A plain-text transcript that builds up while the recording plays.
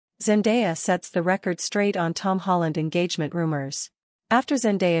Zendaya sets the record straight on Tom Holland engagement rumors. After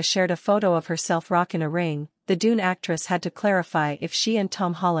Zendaya shared a photo of herself rocking a ring, the Dune actress had to clarify if she and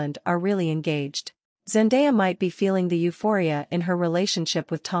Tom Holland are really engaged. Zendaya might be feeling the euphoria in her relationship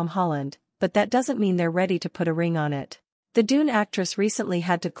with Tom Holland, but that doesn't mean they're ready to put a ring on it. The Dune actress recently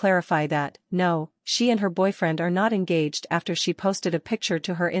had to clarify that, no, she and her boyfriend are not engaged after she posted a picture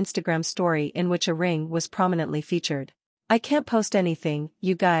to her Instagram story in which a ring was prominently featured. "I can't post anything,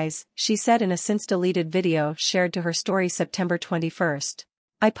 you guys," she said in a since-deleted video shared to her story September 21st.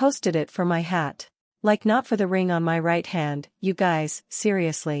 "I posted it for my hat. Like not for the ring on my right hand, you guys,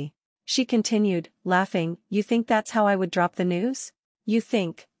 seriously." She continued, laughing, "You think that's how I would drop the news? You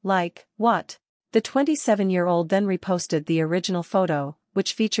think, like, what?" The 27-year-old then reposted the original photo,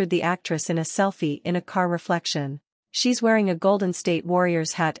 which featured the actress in a selfie in a car reflection. She's wearing a Golden State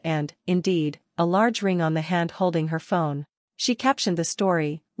Warriors hat and, indeed, a large ring on the hand holding her phone. She captioned the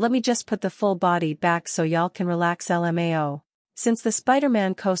story, "Let me just put the full body back so y'all can relax LMAO." Since the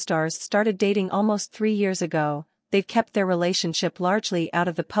Spider-Man co-stars started dating almost 3 years ago, they've kept their relationship largely out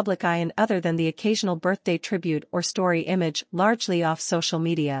of the public eye and other than the occasional birthday tribute or story image largely off social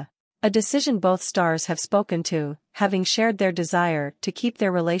media. A decision both stars have spoken to, having shared their desire to keep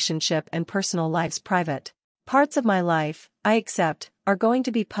their relationship and personal lives private. "Parts of my life, I accept, are going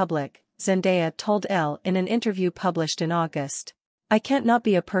to be public," Zendaya told Elle in an interview published in August. "I can't not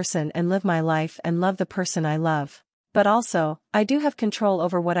be a person and live my life and love the person I love. But also, I do have control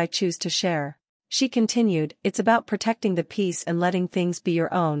over what I choose to share." She continued, "It's about protecting the peace and letting things be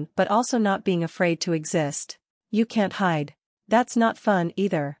your own but also not being afraid to exist. You can't hide. That's not fun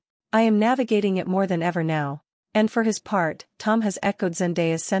either. I am navigating it more than ever now." And for his part, Tom has echoed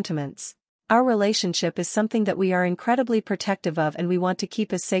Zendaya's sentiments. "Our relationship is something that we are incredibly protective of and we want to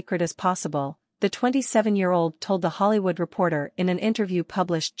keep as sacred as possible," the 27-year-old told The Hollywood Reporter in an interview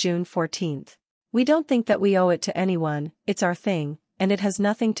published June 14. "We don't think that we owe it to anyone, it's our thing, and it has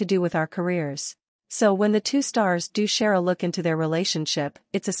nothing to do with our careers. So when the two stars do share a look into their relationship,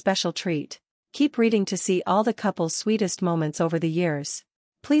 it's a special treat. Keep reading to see all the couple's sweetest moments over the years.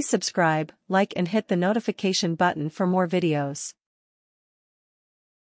 Please subscribe, like and hit the notification button for more videos.